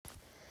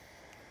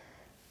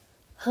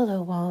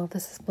Hello, Wall.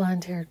 This is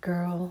Blonde-Haired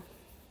Girl.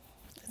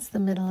 It's the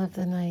middle of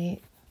the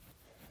night.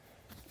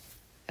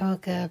 I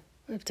woke up.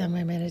 I've done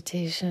my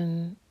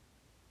meditation.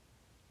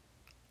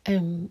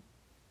 I'm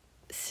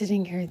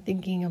sitting here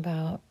thinking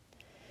about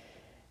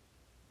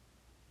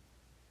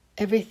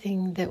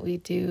everything that we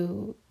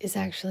do is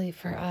actually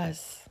for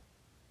us.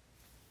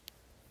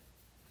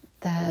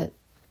 That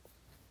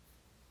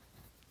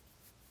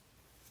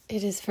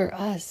it is for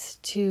us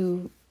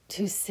to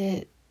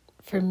sit,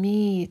 for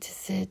me to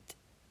sit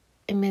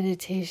in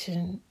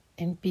meditation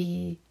and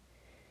be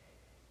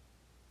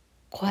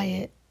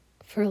quiet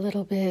for a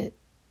little bit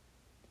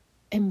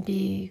and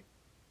be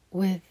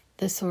with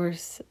the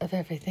source of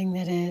everything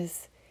that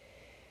is,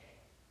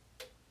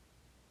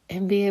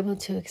 and be able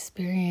to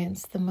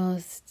experience the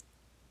most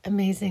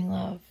amazing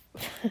love,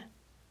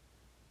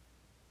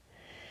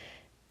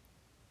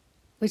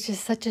 which is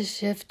such a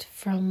shift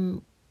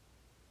from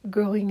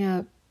growing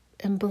up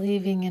and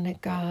believing in a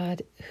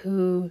God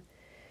who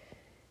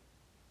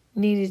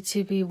needed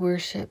to be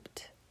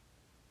worshipped,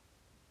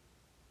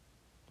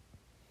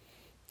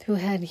 who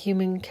had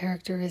human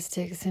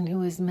characteristics and who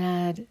was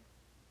mad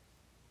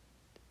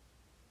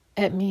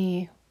at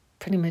me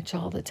pretty much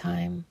all the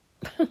time.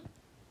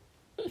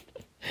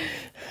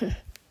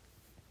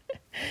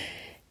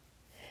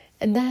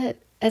 And that,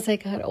 as I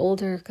got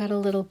older, got a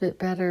little bit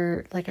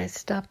better. Like, I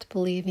stopped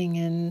believing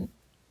in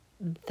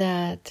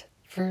that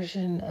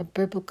version, a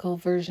biblical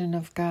version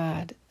of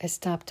God. I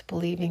stopped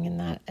believing in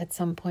that at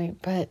some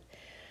point, but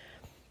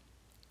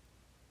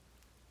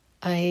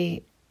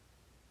I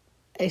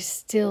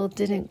still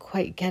didn't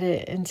quite get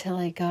it until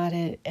I got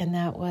it, and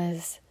that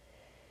was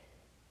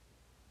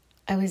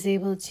I was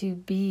able to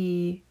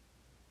be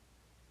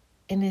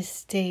in a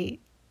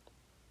state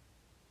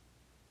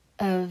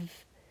of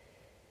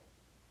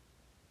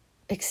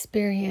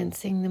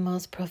experiencing the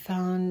most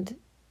profound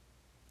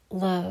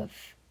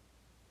love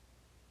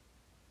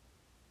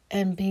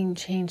and being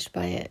changed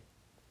by it.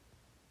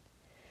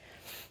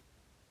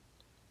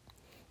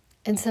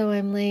 And so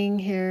I'm laying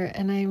here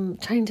and I'm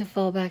trying to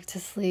fall back to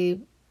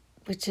sleep,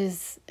 which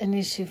is an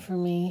issue for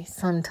me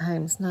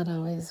sometimes, not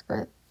always,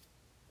 but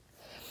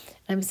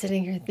I'm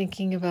sitting here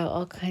thinking about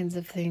all kinds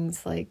of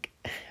things, like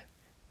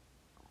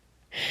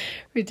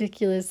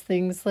ridiculous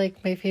things,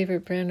 like my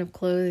favorite brand of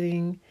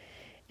clothing,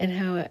 and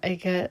how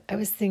I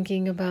was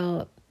thinking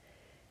about,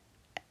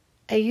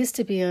 I used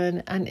to be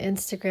on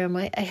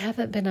Instagram. I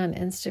haven't been on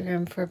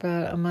Instagram for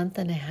about a month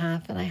and a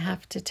half, and I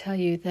have to tell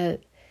you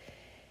that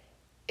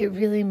it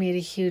really made a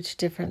huge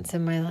difference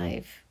in my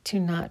life to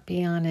not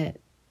be on it,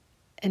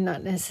 and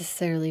not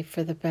necessarily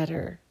for the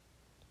better.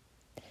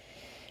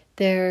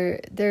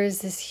 There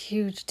is this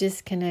huge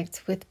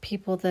disconnect with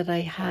people that I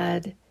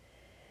had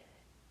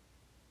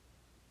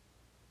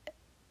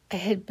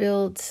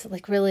built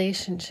like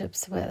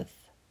relationships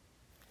with.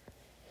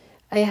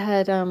 I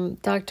had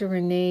Dr.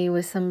 Renee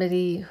was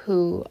somebody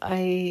who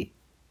we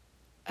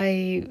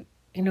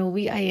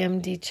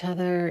IM'd each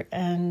other,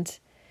 and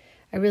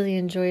I really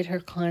enjoyed her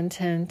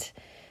content.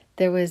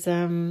 There was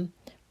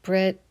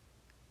Brett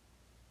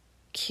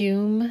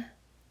Kuhn, I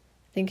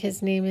think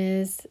his name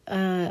is.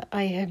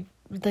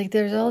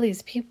 There's all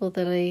these people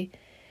that I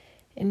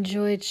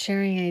enjoyed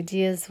sharing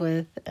ideas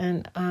with,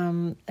 and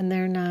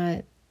they're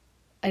not,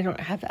 I don't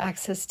have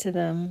access to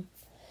them.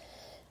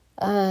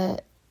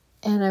 And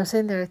I was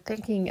sitting there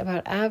thinking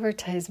about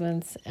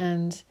advertisements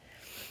and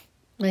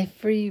my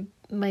free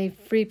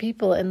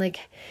people, and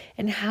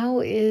how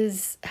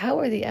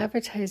are the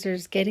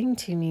advertisers getting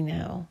to me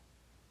now?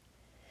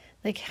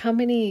 Like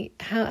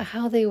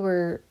how they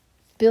were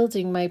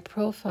building my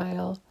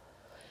profile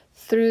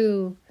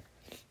through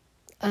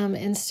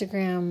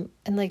Instagram,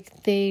 and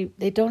like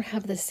they don't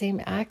have the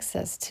same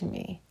access to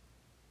me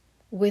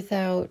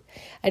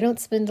I don't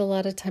spend a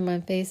lot of time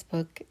on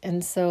Facebook,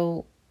 and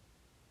so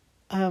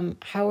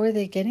how are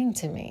they getting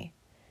to me?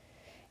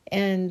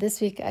 And this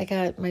week I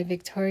got my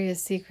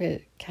Victoria's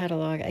Secret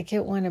catalog. I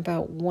get one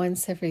about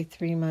once every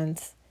 3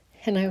 months,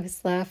 and I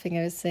was laughing.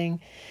 I was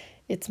saying,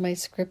 it's my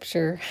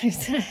scripture.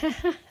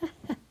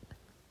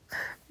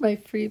 My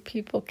Free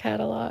People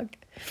catalog.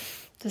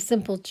 The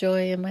simple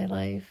joy in my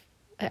life.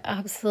 I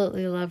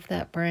absolutely love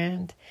that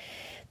brand.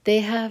 They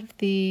have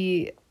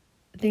the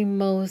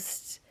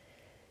most,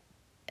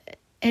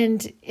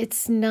 and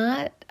it's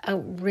not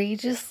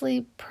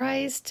outrageously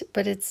priced,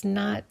 but it's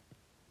not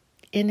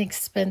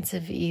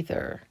inexpensive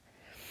either.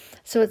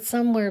 So it's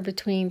somewhere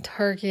between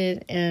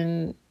Target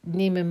and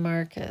Neiman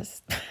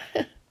Marcus.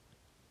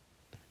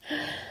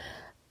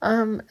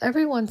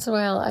 Every once in a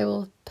while I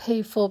will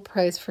pay full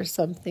price for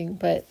something,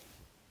 but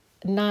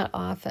not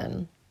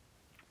often.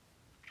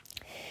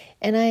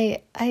 And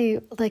I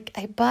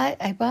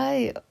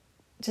buy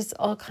just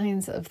all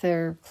kinds of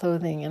their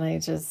clothing, and I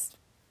just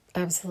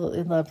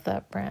absolutely love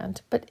that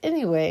brand. But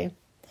anyway,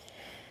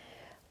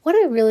 what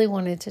I really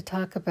wanted to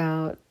talk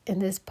about in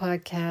this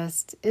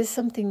podcast is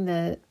something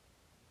that,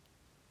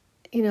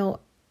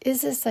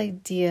 is this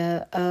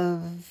idea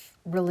of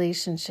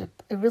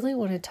relationship. I really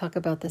want to talk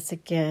about this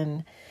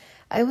again.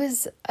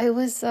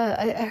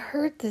 I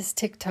heard this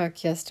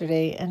TikTok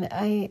yesterday, and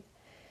I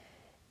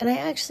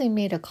actually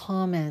made a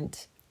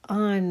comment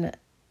on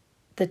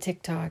the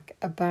TikTok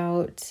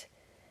about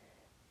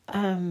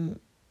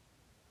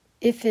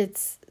if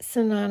it's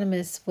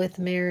synonymous with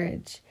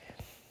marriage.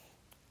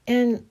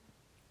 And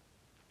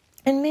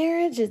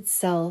marriage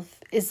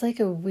itself is like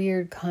a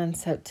weird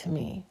concept to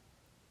me.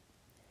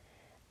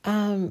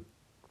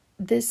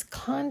 This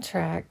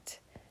contract,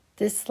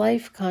 this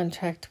life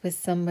contract with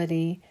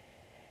somebody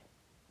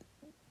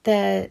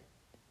that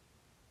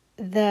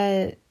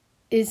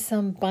is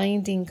some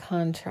binding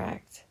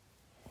contract.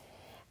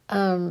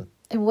 And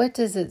what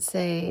does it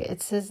say?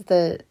 It says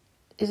that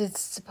it is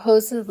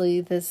supposedly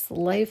this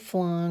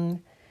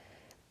lifelong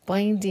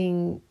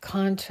binding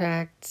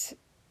contract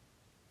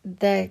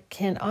that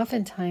can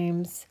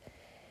oftentimes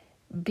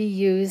be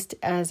used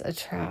as a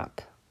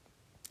trap.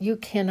 You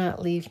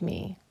cannot leave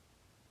me.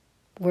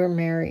 We're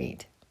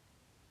married.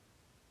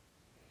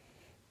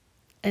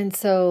 And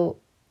so,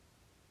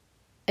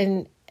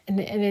 and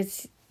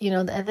it's,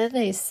 and then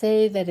they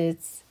say that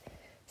it's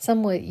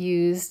somewhat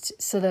used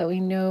so that we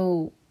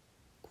know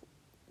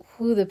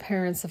who the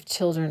parents of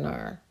children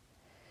are.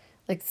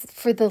 Like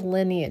for the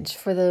lineage,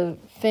 for the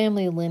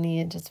family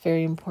lineage, it's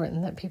very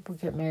important that people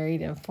get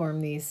married and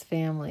form these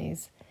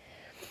families.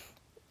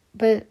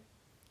 But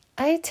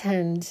I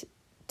tend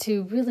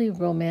to really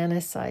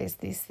romanticize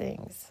these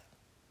things.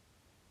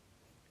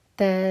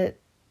 That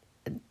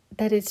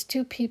it's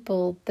two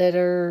people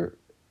that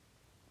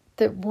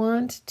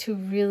want to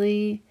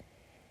really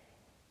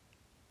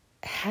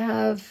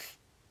have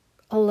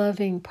a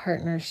loving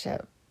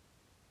partnership.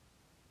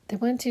 They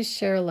want to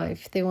share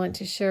life. They want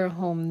to share a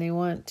home. They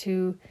want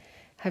to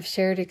have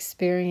shared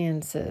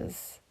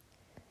experiences.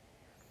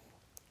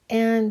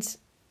 And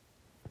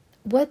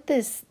what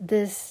this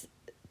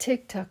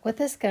TikTok, what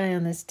this guy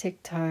on this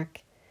TikTok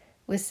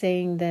was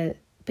saying, that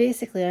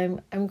basically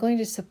I'm going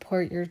to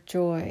support your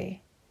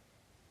joy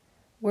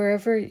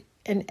wherever,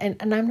 and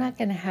I'm not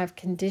going to have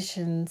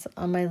conditions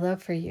on my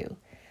love for you.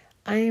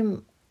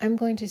 I'm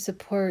going to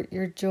support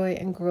your joy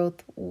and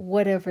growth,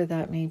 whatever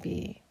that may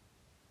be.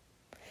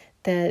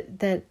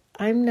 That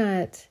I'm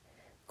not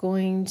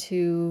going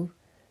to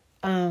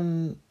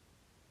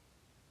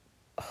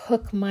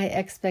hook my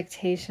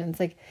expectations.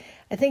 Like,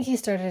 I think he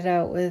started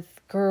out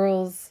with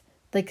girls,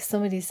 like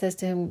somebody says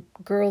to him,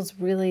 girls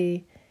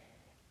really,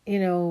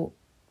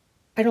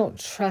 I don't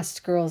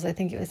trust girls. I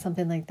think it was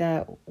something like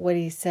that, what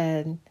he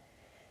said,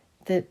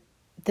 that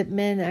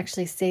men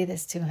actually say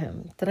this to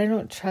him, that I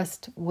don't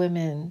trust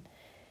women.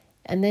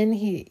 And then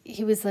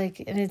he was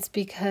like, and it's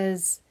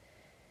because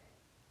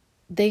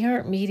they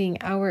aren't meeting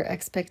our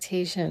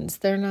expectations.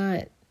 They're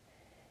not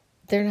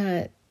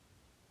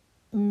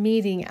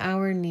meeting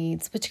our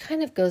needs, which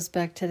kind of goes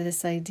back to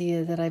this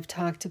idea that I've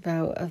talked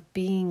about of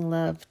being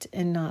loved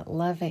and not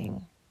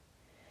loving.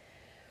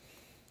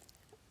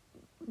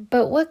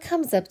 But what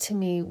comes up to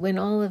me when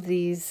all of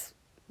this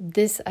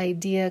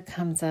idea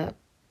comes up,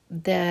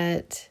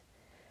 that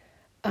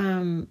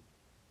I'm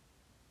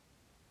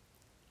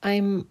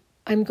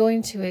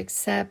going to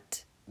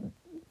accept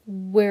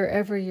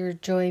wherever your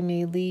joy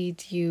may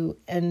lead you,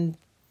 and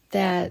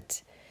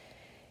that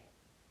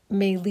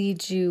may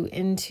lead you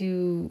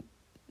into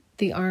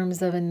the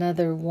arms of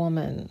another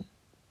woman.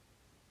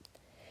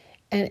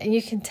 And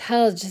you can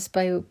tell just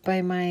by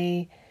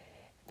my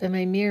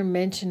mere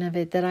mention of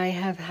it that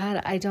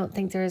I don't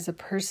think there is a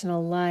person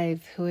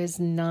alive who has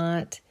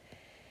not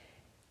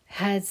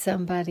had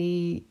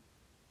somebody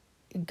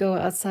go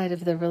outside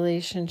of the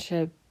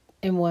relationship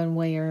in one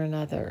way or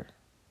another.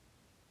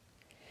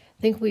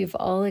 I think we've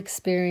all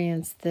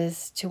experienced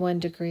this to one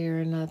degree or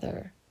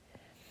another.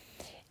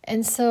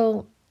 And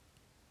so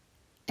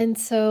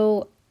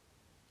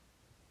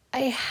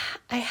I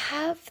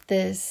have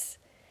this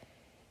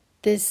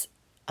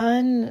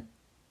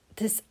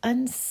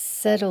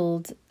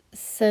unsettled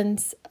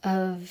sense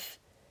of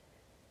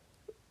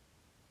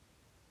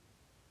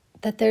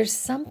that there's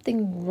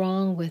something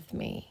wrong with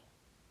me,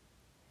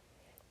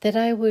 that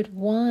I would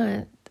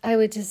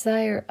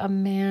desire a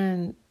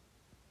man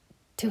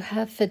to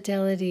have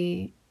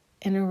fidelity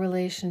in a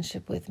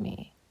relationship with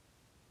me.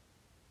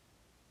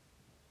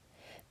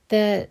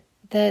 That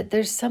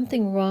there's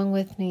something wrong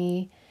with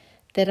me,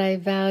 that I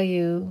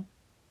value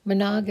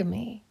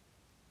monogamy.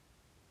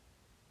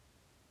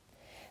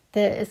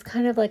 That it's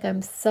kind of like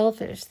I'm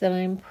selfish, that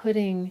I'm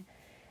putting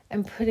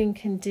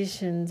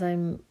conditions,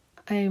 and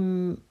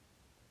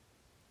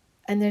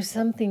there's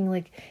something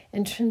like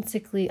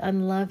intrinsically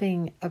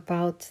unloving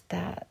about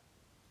that.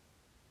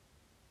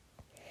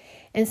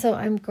 And so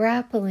I'm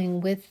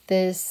grappling with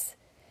this,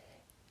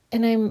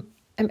 and I'm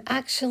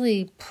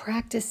actually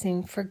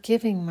practicing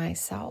forgiving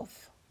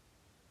myself.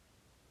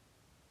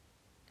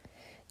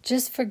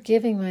 Just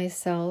forgiving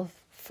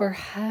myself for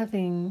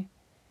having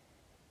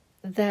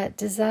that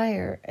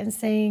desire, and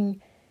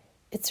saying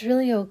it's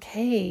really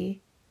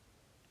okay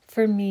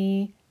for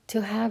me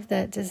to have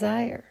that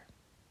desire.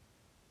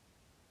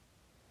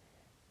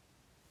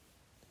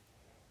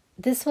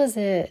 This was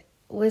a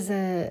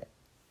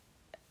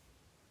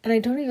and I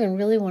don't even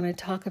really want to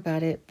talk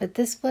about it, but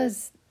this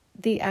was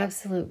the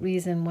absolute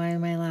reason why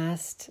my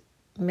last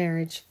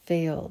marriage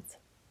failed.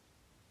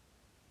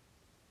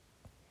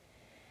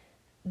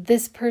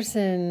 This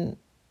person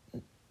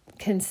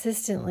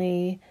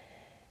consistently,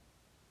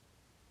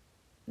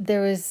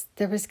 there was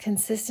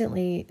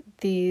consistently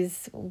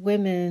these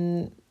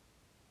women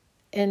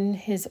in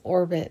his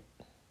orbit.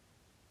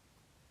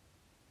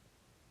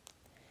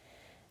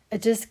 A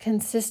just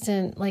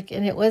consistent,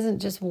 and it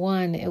wasn't just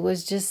one, it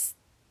was just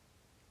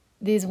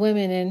these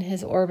women in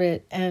his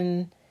orbit.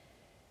 And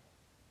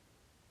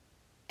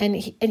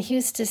he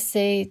used to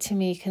say to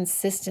me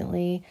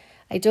consistently,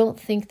 I don't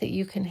think that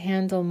you can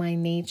handle my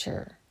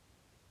nature.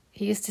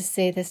 He used to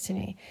say this to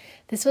me.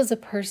 This was a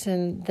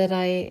person that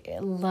I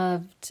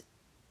loved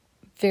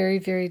very,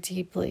 very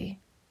deeply.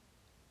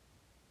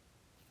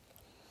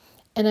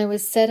 And I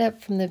was set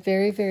up from the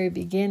very, very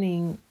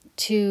beginning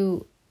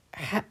to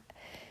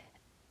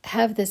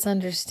have this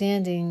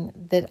understanding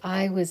that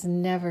I was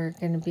never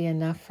going to be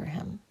enough for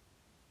him.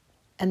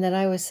 And that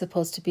I was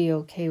supposed to be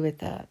okay with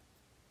that.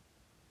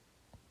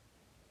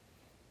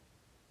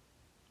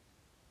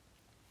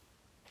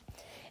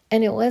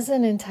 And it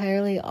wasn't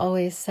entirely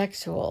always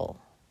sexual,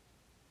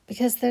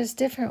 because there's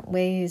different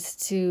ways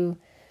to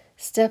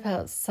step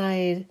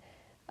outside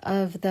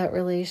of that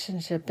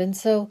relationship. And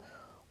so,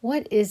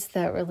 what is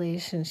that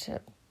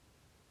relationship?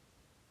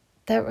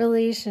 That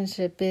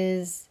relationship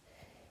is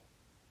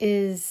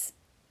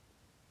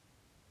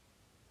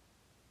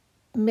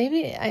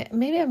maybe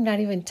I'm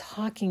not even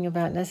talking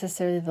about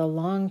necessarily the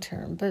long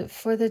term, but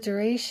for the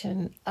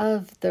duration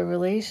of the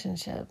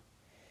relationship,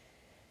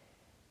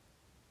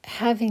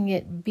 having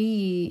it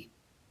be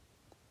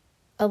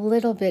a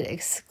little bit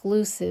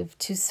exclusive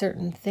to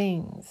certain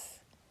things,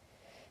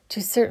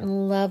 to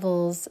certain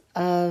levels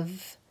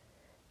of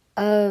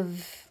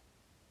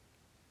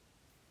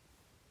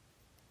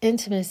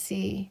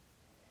intimacy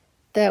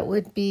that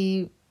would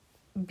be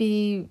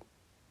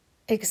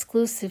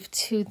exclusive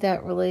to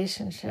that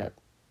relationship.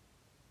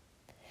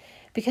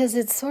 Because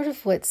it's sort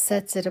of what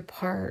sets it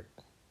apart.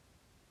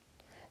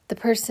 The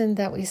person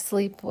that we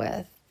sleep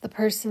with, the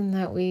person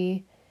that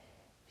we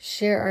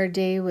share our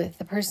day with,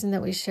 the person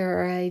that we share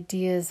our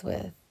ideas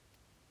with.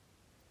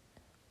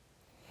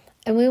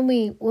 And when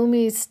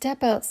we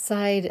step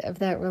outside of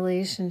that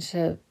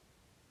relationship,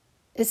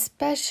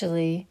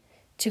 especially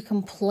to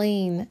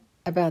complain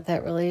about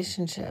that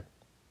relationship.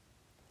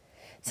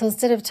 So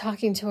instead of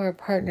talking to our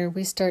partner,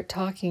 we start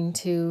talking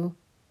to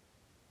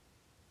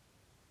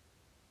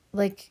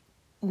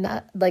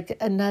not like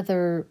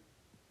another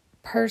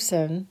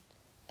person,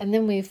 and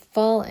then we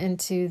fall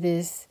into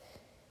this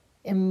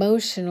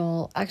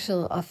emotional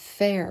actual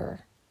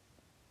affair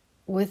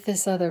with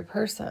this other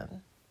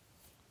person.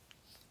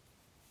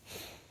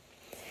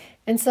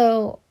 And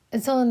so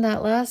in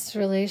that last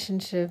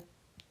relationship,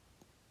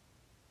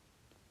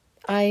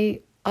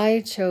 I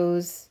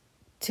chose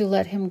to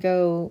let him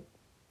go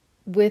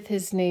with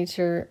his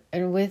nature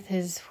and with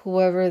his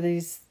whoever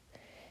these,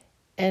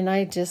 and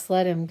I just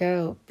let him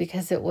go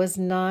because it was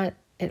not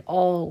at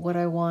all what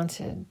I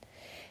wanted.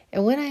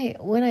 And when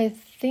I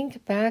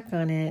think back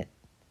on it,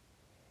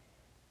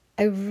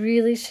 I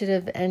really should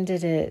have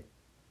ended it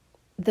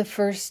the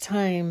first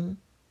time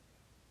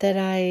that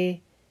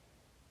I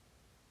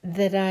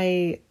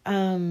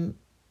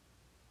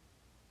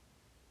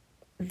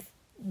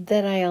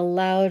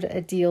allowed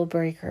a deal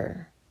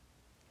breaker.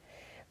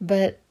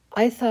 But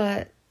I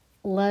thought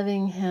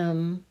loving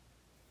him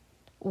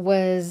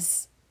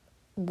was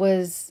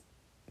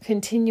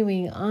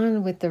continuing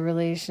on with the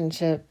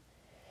relationship,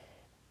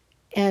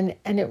 and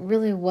it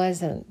really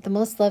wasn't. The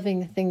most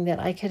loving thing that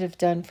I could have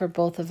done for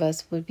both of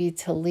us would be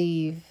to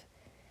leave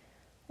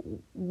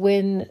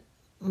when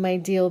my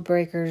deal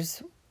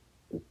breakers,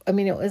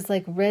 it was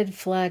like red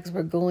flags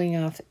were going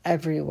off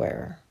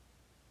everywhere.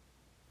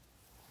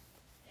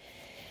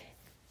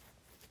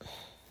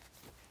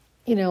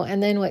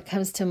 And then what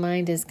comes to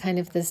mind is kind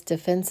of this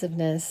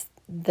defensiveness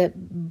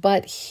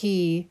but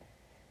he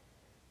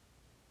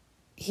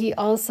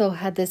also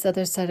had this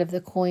other side of the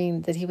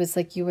coin that he was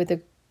like, you were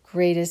the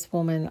greatest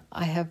woman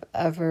I have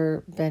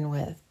ever been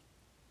with.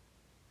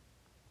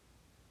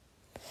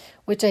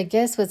 Which I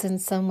guess was in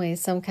some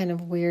ways some kind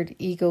of weird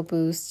ego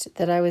boost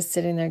that I was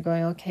sitting there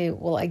going, okay,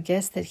 well, I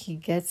guess that he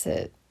gets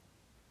it.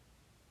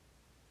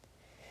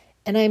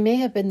 And I may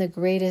have been the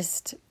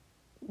greatest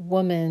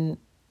woman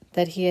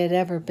that he had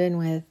ever been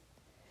with,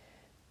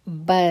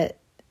 but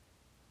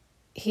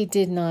he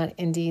did not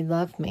indeed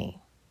love me.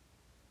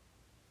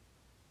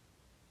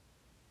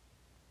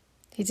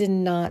 He did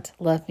not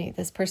love me.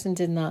 This person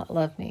did not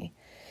love me.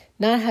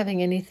 Not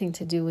having anything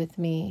to do with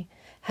me,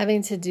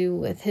 having to do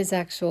with his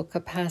actual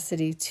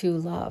capacity to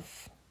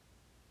love,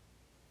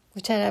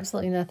 which had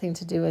absolutely nothing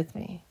to do with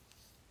me.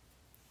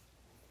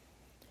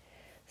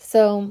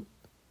 So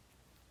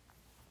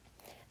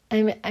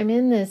I'm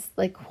in this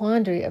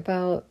quandary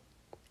about,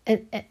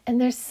 and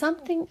there's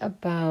something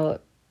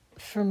about,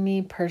 for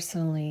me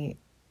personally,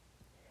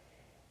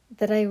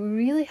 that I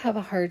really have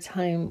a hard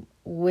time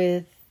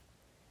with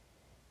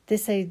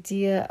this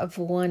idea of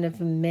one of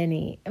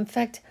many. In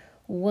fact,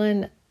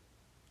 one,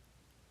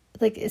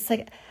 like, it's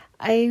like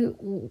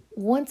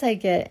once I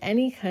get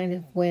any kind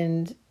of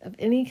wind of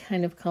any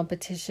kind of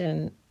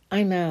competition,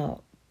 I'm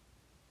out.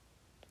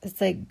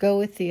 It's like, go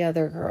with the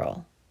other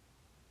girl.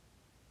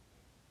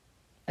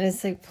 And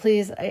it's like,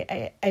 please,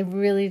 I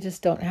really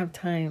just don't have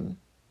time.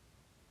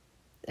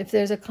 If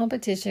there's a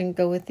competition,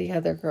 go with the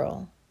other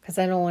girl, because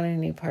I don't want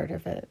any part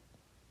of it.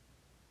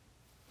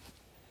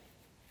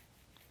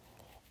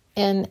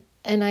 And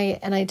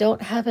I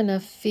don't have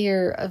enough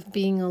fear of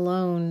being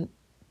alone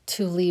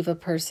to leave a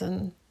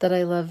person that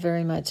I love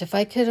very much. If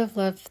I could have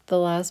left the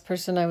last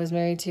person I was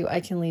married to, I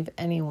can leave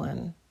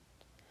anyone.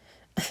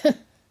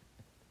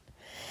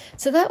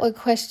 So that would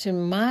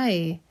question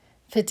my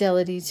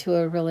fidelity to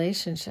a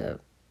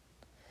relationship.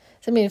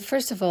 So, I mean,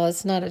 first of all,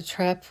 it's not a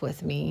trap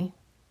with me.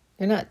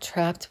 You're not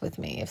trapped with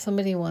me. If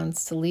somebody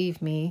wants to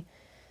leave me,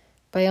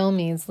 by all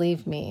means,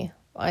 leave me.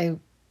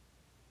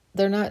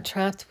 They're not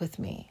trapped with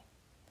me.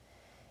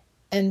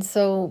 And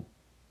so,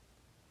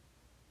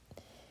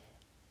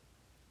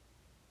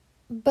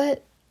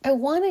 but I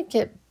want to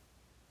get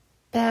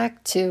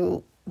back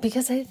to,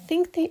 because I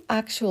think the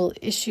actual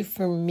issue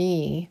for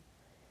me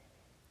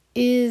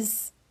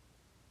is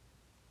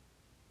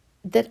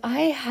that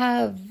I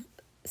have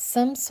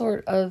some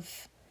sort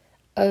of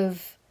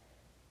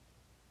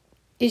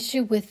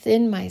issue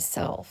within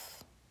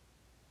myself,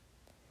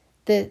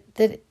 that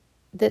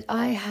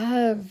I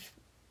have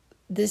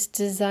this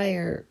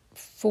desire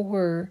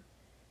for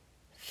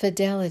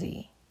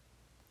fidelity,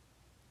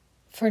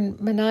 for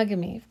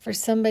monogamy, for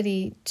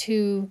somebody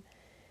to,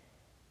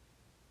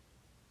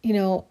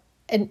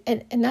 and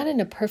not in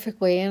a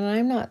perfect way. And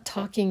I'm not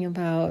talking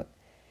about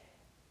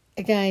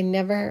a guy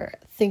never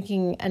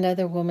thinking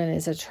another woman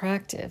is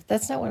attractive.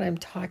 That's not what I'm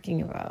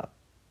talking about.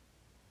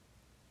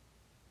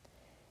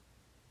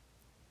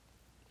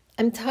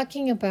 I'm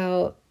talking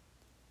about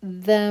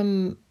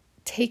them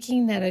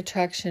taking that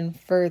attraction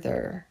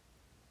further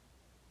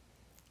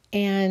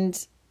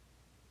and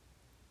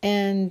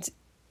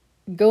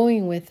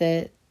going with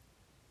it,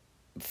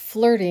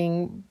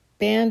 flirting,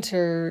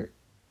 banter,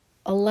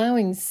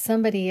 allowing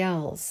somebody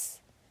else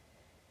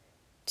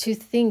to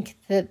think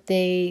that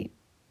they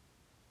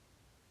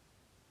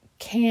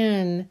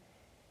can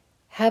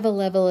have a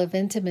level of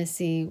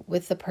intimacy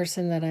with the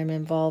person that I'm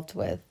involved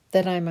with,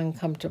 that I'm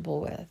uncomfortable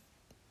with.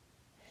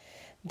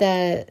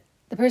 That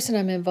the person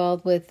I'm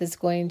involved with is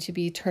going to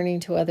be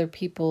turning to other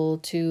people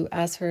to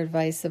ask for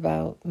advice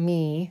about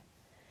me,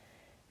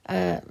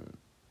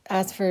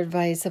 ask for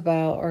advice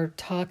about or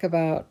talk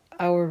about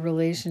our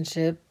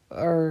relationship,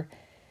 or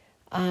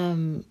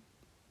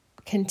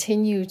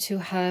continue to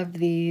have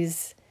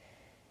these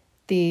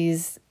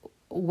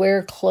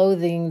wear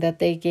clothing that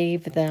they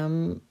gave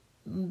them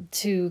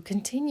to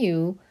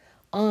continue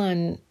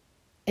on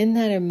in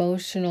that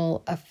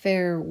emotional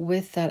affair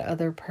with that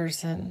other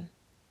person,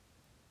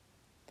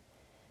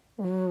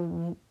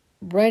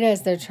 right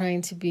as they're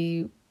trying to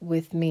be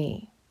with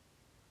me.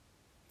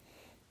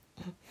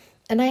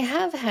 And I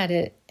have had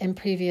it in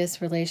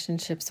previous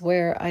relationships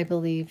where I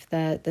believe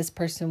that this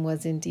person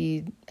was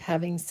indeed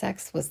having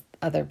sex with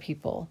other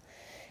people.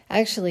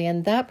 Actually,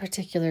 in that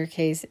particular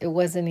case, it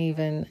wasn't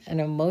even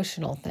an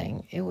emotional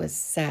thing. It was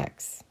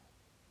sex.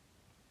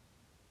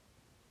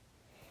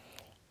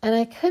 And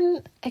I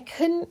couldn't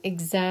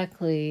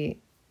exactly,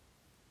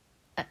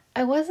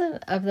 I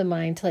wasn't of the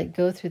mind to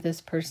go through this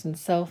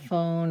person's cell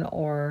phone,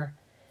 or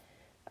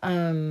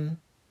I've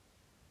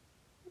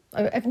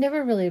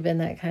never really been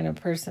that kind of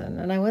person,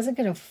 and I wasn't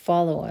going to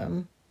follow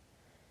him.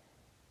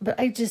 But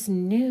I just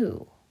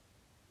knew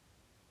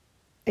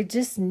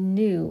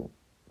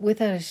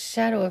without a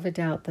shadow of a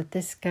doubt that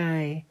this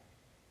guy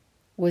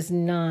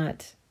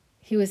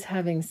he was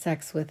having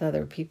sex with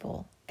other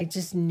people. I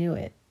just knew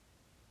it.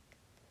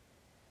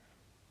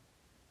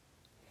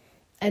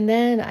 And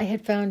then I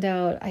had found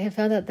out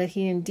that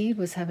he indeed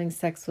was having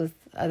sex with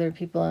other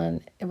people,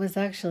 and it was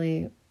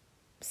actually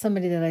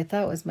somebody that I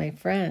thought was my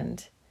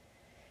friend.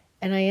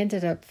 And I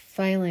ended up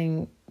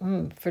filing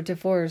for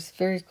divorce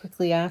very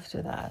quickly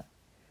after that.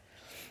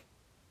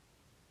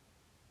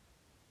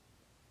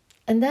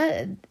 And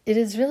that it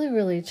is really,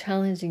 really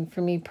challenging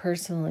for me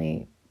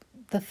personally,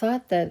 the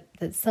thought that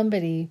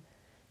somebody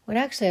would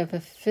actually have a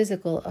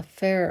physical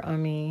affair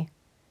on me,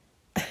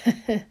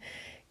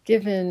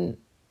 given,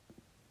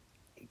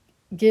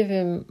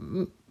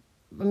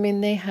 I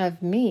mean, they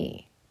have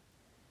me.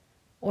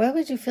 Why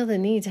would you feel the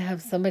need to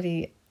have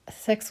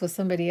sex with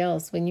somebody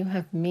else when you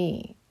have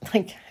me?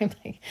 I'm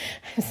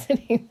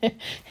sitting there,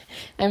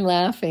 I'm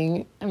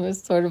laughing. I'm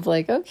sort of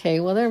like, okay,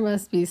 well, there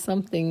must be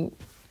something,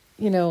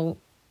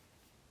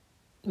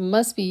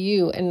 must be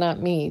you and not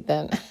me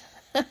then.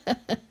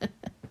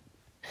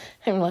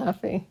 I'm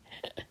laughing.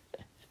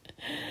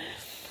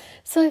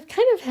 So I've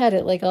kind of had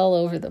it all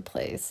over the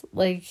place.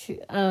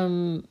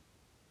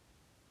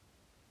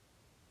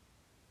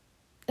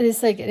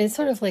 It's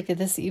sort of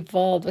this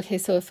evolved. Okay,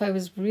 so if I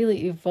was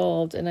really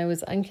evolved and I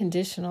was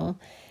unconditional,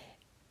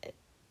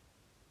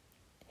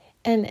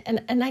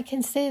 And I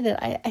can say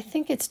that I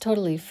think it's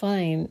totally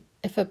fine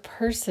if a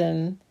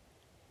person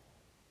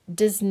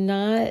does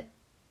not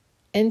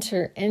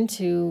enter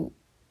into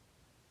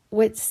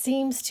what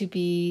seems to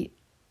be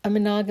a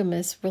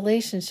monogamous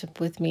relationship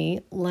with me,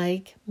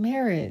 like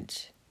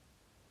marriage.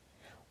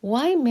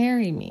 Why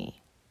marry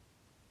me?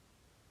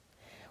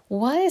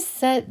 Why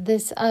set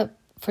this up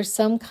for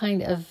some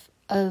kind of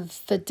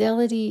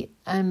fidelity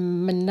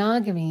and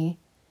monogamy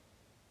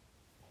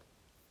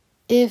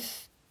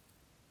if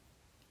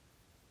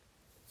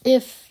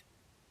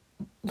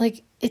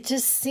like it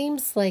just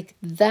seems like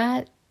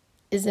that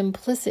is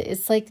implicit.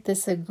 It's like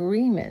this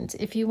agreement.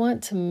 If you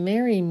want to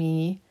marry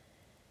me,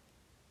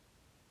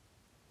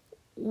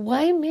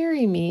 why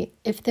marry me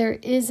if there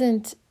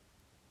isn't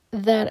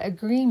that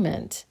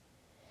agreement?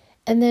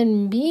 And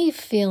then me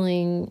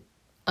feeling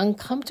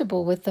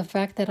uncomfortable with the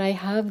fact that I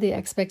have the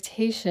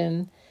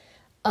expectation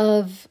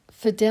of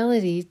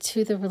fidelity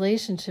to the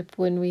relationship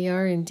when we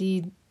are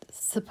indeed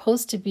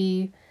supposed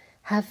to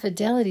have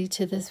fidelity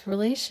to this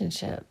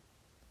relationship.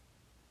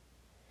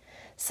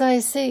 So I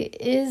say,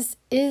 is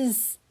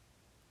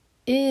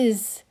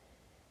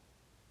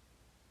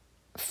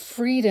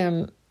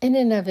freedom in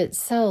and of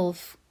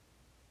itself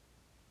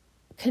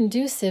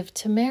conducive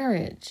to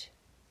marriage?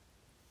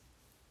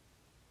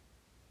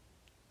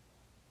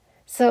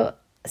 So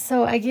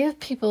I give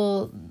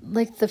people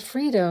like the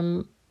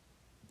freedom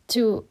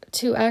to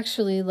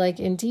actually like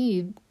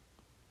indeed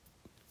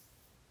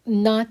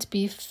not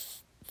be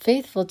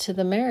faithful to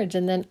the marriage,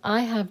 and then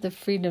I have the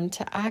freedom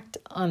to act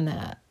on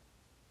that.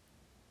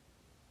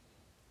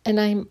 And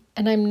I'm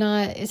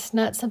not, it's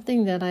not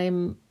something that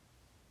I'm,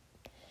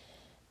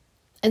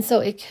 and so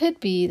it could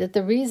be that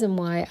the reason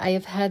why I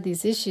have had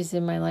these issues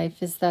in my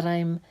life is that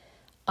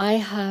I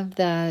have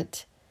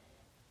that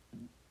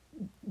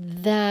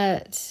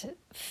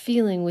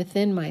feeling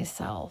within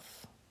myself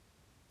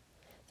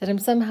that I'm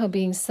somehow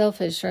being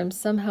selfish, or I'm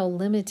somehow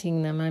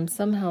limiting them, I'm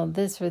somehow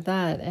this or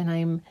that,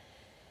 and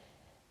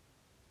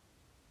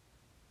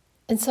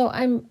so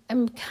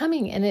I'm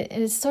coming, and it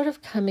is sort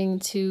of coming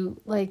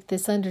to like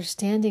this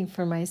understanding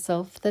for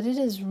myself that it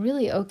is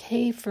really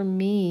okay for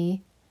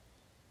me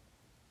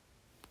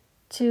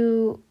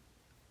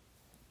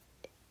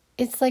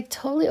it's like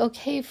totally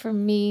okay for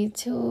me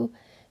to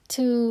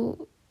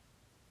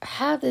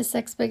have this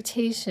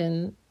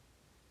expectation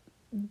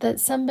that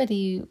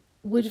somebody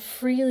would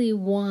freely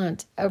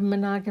want a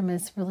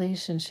monogamous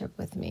relationship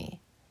with me.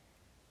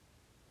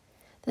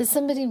 That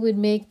somebody would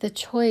make the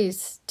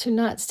choice to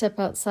not step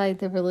outside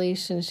the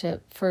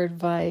relationship for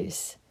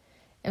advice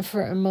and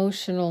for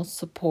emotional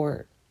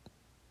support.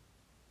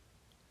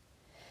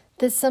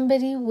 That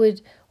somebody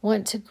would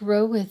want to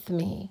grow with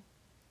me,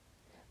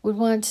 would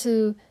want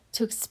to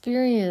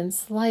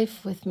experience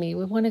life with me,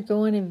 would want to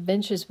go on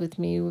adventures with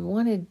me, would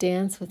want to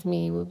dance with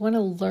me, would want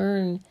to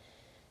learn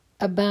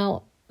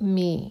about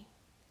me,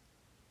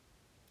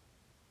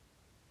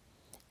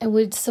 and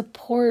would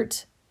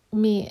support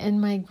me in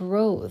my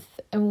growth,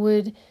 and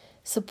would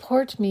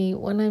support me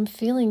when I'm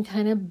feeling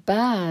kind of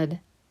bad.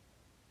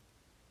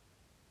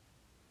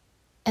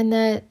 And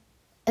that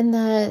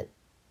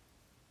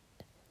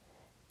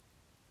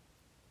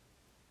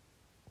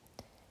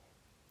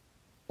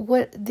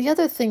what the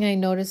other thing I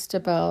noticed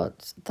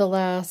about the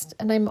last,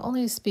 and I'm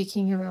only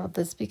speaking about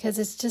this because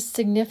it's just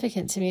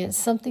significant to me. It's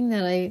something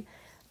that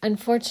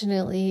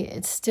unfortunately,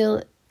 it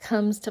still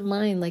comes to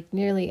mind like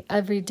nearly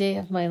every day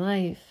of my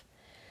life,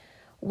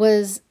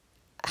 was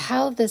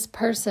how this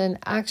person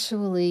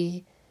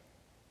actually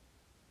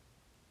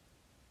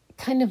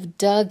kind of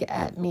dug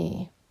at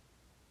me.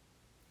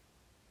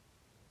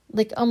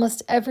 Like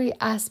almost every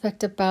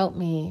aspect about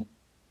me,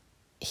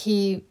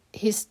 he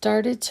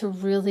started to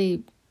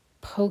really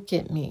poke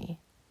at me.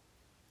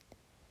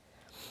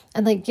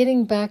 And like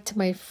getting back to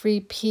my free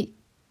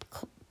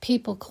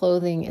people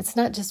clothing, it's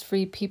not just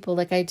free people.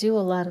 Like I do a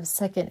lot of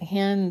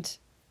secondhand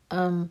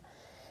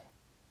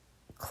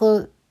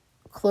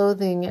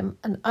clothing,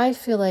 and I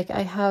feel like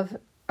I have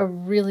a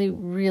really,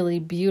 really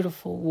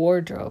beautiful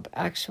wardrobe,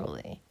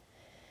 actually.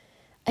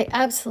 I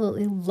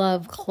absolutely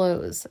love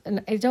clothes,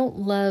 and I don't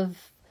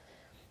love,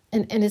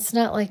 and it's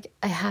not like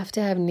I have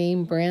to have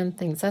name brand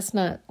things. That's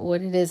not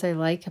what it is I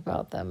like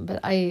about them,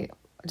 but I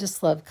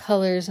just love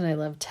colors, and I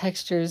love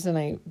textures, and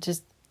I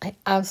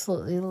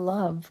absolutely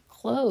love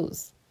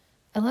clothes.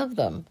 I love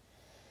them.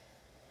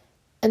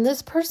 And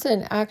this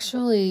person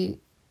actually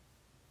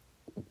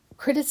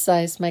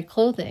criticized my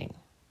clothing.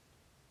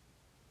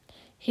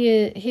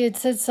 He had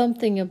said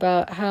something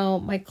about how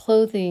my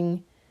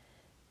clothing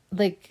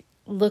like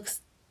looks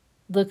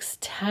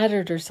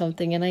tattered or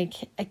something, and I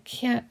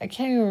can't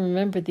even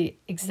remember the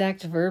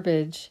exact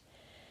verbiage,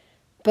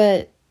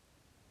 but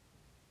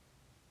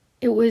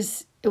it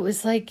was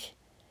like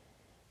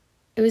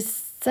it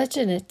was such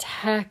an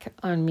attack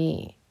on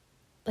me.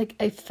 Like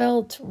I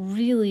felt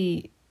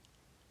really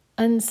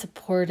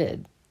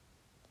unsupported.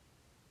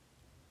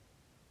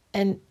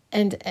 And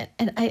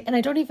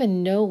I don't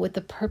even know what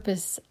the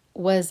purpose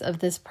was of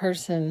this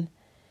person,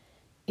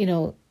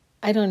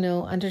 I don't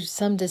know, under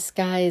some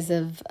disguise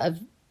of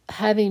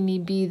having me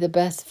be the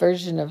best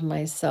version of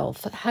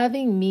myself,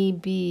 having me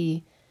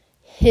be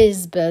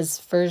his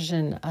best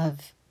version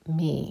of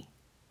me.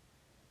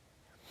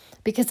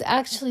 Because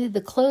actually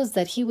the clothes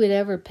that he would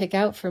ever pick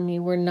out for me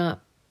were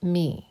not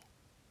me.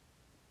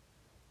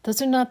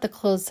 Those are not the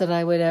clothes that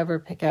I would ever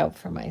pick out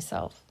for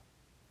myself.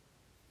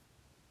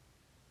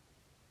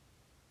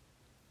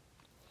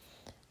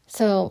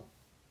 So,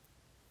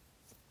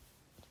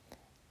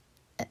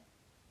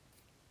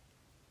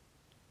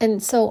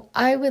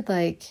 I would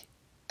like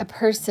a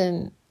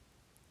person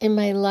in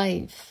my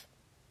life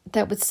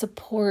that would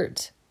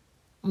support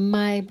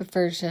my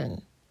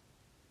version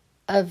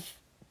of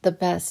the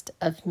best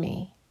of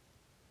me.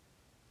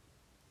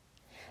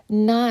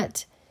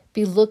 Not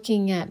be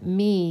looking at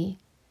me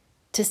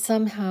to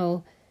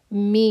somehow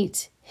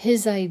meet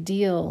his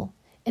ideal,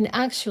 and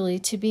actually,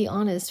 to be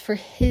honest, for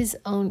his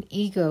own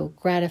ego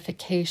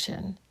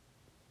gratification.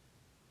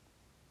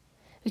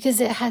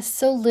 Because it has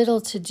so little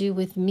to do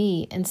with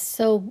me and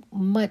so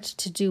much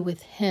to do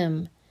with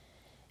him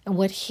and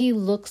what he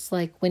looks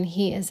like when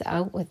he is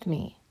out with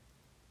me.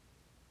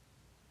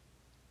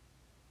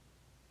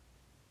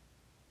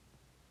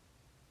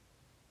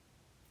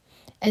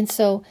 And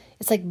so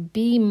it's like,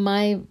 be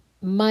my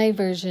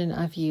version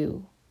of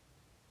you.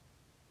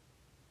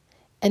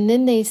 And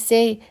then they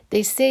say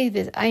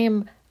that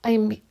I'm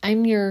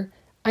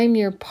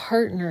your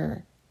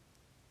partner.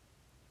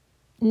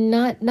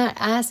 Not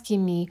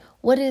asking me,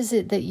 what is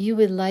it that you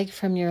would like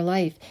from your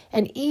life?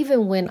 And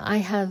even when I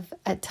have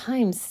at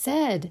times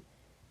said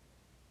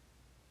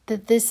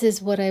that this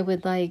is what I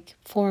would like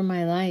for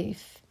my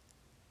life,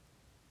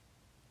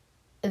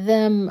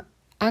 them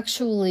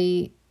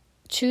actually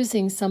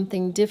choosing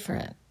something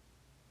different.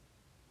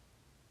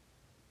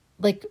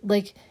 Like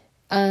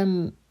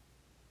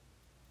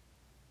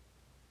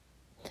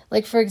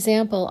for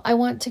example, I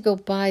want to go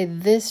buy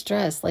this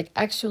dress, like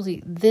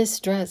actually this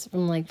dress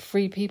from like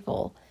Free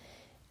People,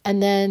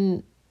 and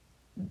then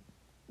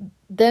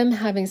them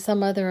having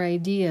some other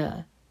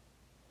idea,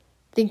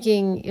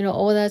 thinking,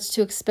 oh, that's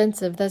too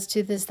expensive, that's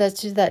too this,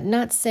 that's too that,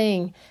 not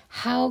saying,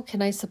 how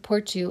can I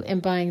support you in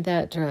buying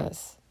that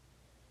dress?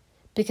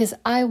 Because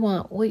I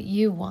want what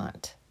you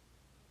want.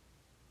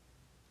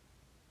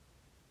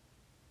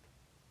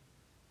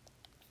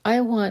 I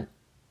want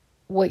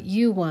what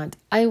you want.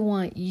 I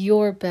want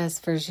your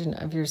best version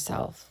of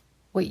yourself,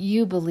 what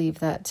you believe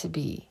that to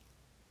be.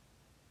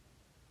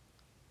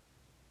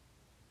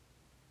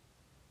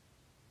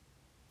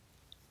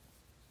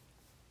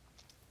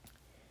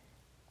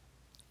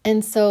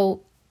 And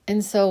so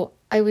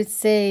I would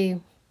say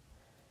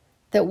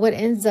that what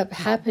ends up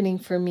happening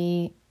for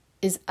me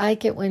is I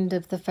get wind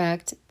of the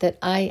fact that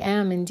I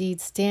am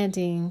indeed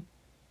standing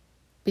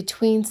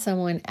between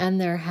someone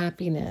and their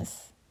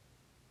happiness.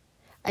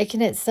 I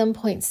can at some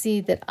point see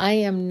that I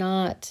am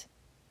not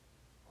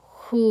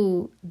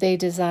who they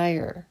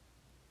desire.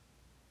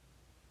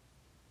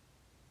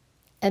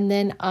 And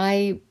then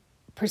I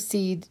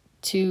proceed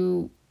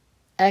to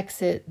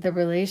exit the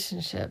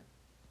relationship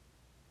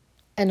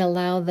and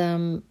allow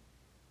them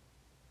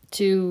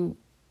to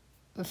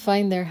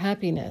find their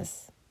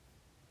happiness.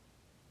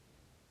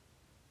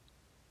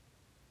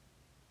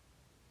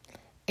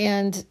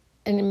 And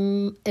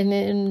in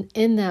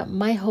that,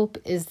 my hope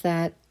is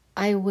that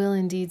I will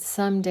indeed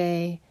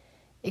someday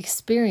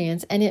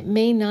experience, and it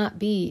may not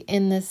be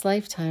in this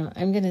lifetime.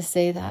 I'm going to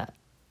say that.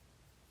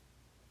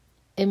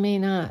 It may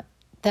not.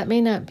 That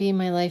may not be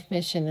my life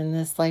mission in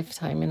this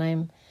lifetime,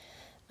 and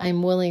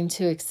I'm willing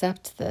to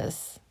accept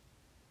this.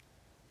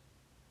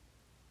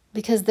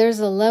 Because there's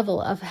a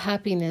level of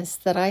happiness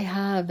that I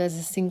have as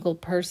a single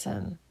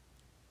person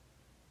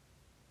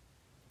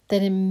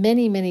that in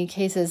many, many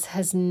cases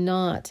has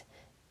not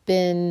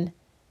been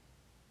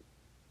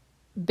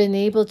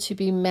able to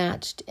be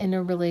matched in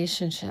a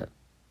relationship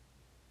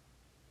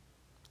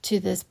to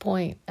this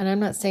point. And I'm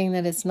not saying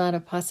that it's not a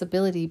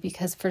possibility,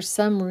 because for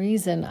some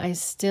reason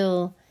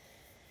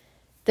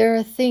there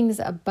are things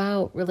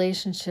about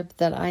relationship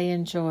that I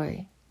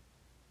enjoy.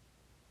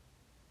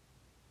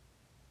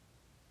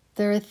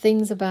 There are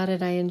things about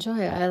it I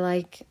enjoy. I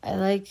like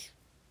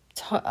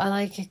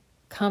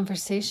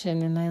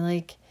conversation, and I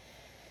like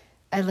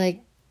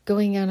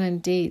going out on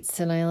dates,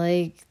 and I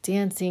like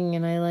dancing,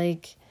 and I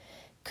like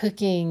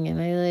cooking, and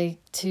I like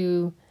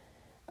to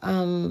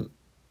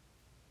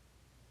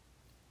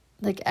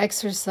like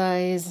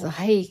exercise,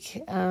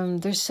 hike.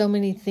 There's so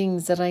many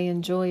things that I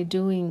enjoy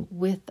doing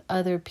with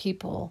other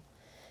people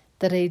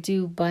that I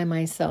do by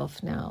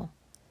myself now.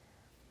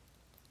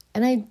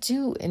 And I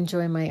do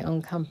enjoy my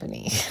own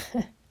company.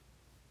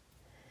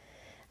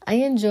 I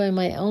enjoy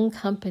my own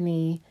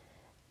company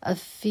of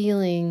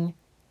feeling,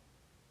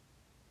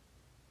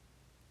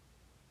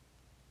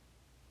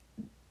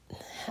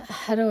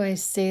 how do I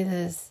say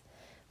this,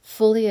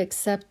 fully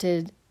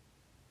accepted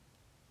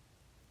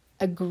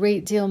a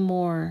great deal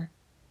more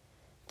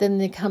than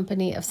the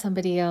company of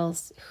somebody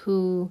else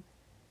who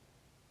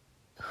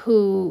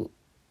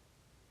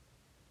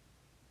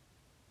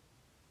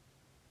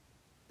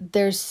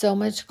there's so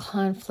much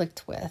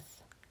conflict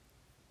with.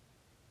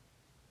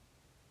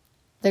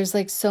 there's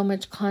like so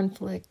much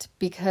conflict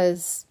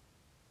because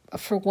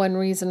for one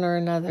reason or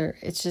another,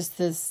 it's just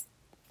this.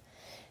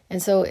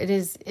 And so it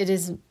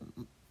is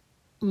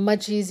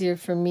much easier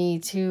for me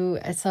to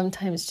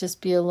sometimes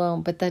just be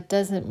alone, but that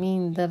doesn't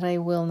mean that I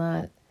will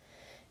not.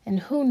 And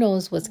who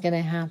knows what's going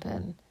to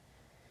happen.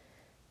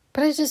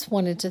 But I just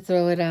wanted to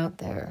throw it out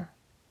there.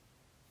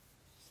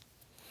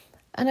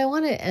 And I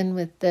want to end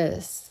with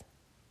this.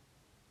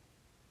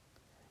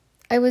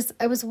 I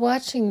was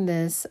watching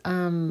this.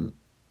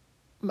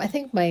 I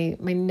think my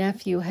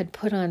nephew had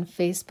put on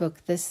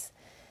Facebook this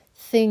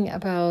thing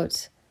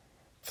about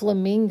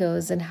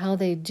flamingos and how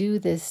they do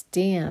this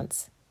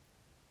dance.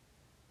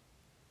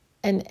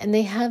 And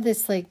they have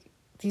this like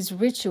these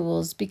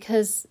rituals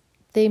because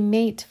they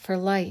mate for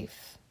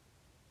life.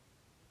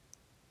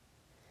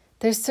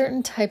 There's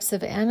certain types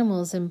of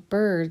animals and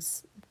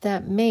birds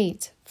that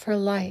mate for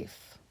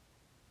life.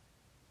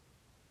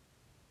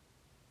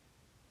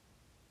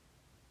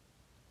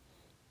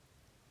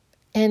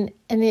 And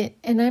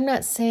I'm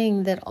not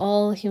saying that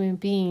all human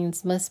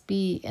beings must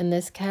be in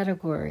this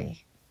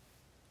category.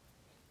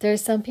 There are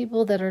some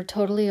people that are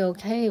totally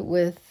okay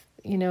with,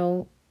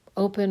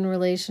 open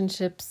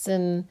relationships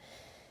and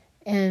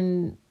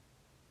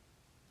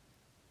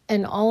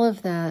all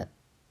of that.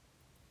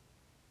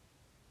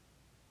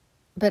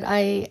 But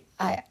I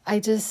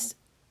just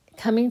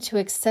coming to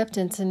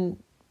acceptance and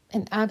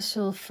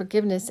absolute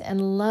forgiveness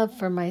and love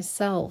for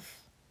myself.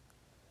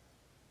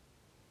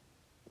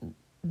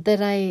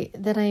 That I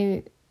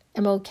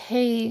am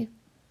okay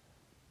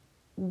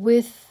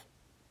with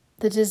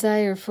the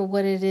desire for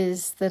what it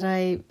is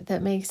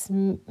that makes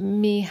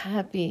me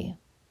happy.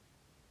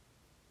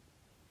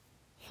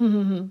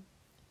 I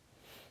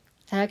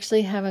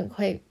actually haven't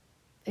quite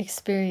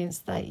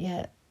experienced that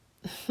yet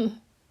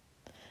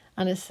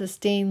on a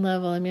sustained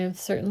level. I mean, I've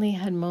certainly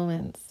had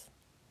moments,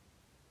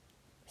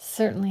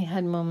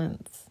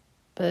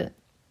 but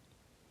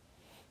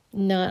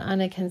not on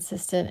a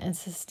consistent and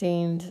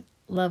sustained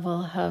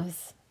level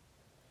house.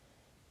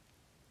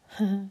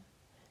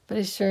 But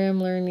I sure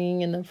am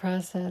learning in the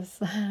process.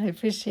 I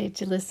appreciate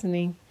you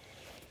listening,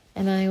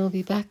 and I will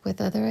be back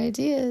with other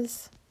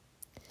ideas.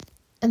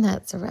 And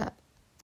that's a wrap.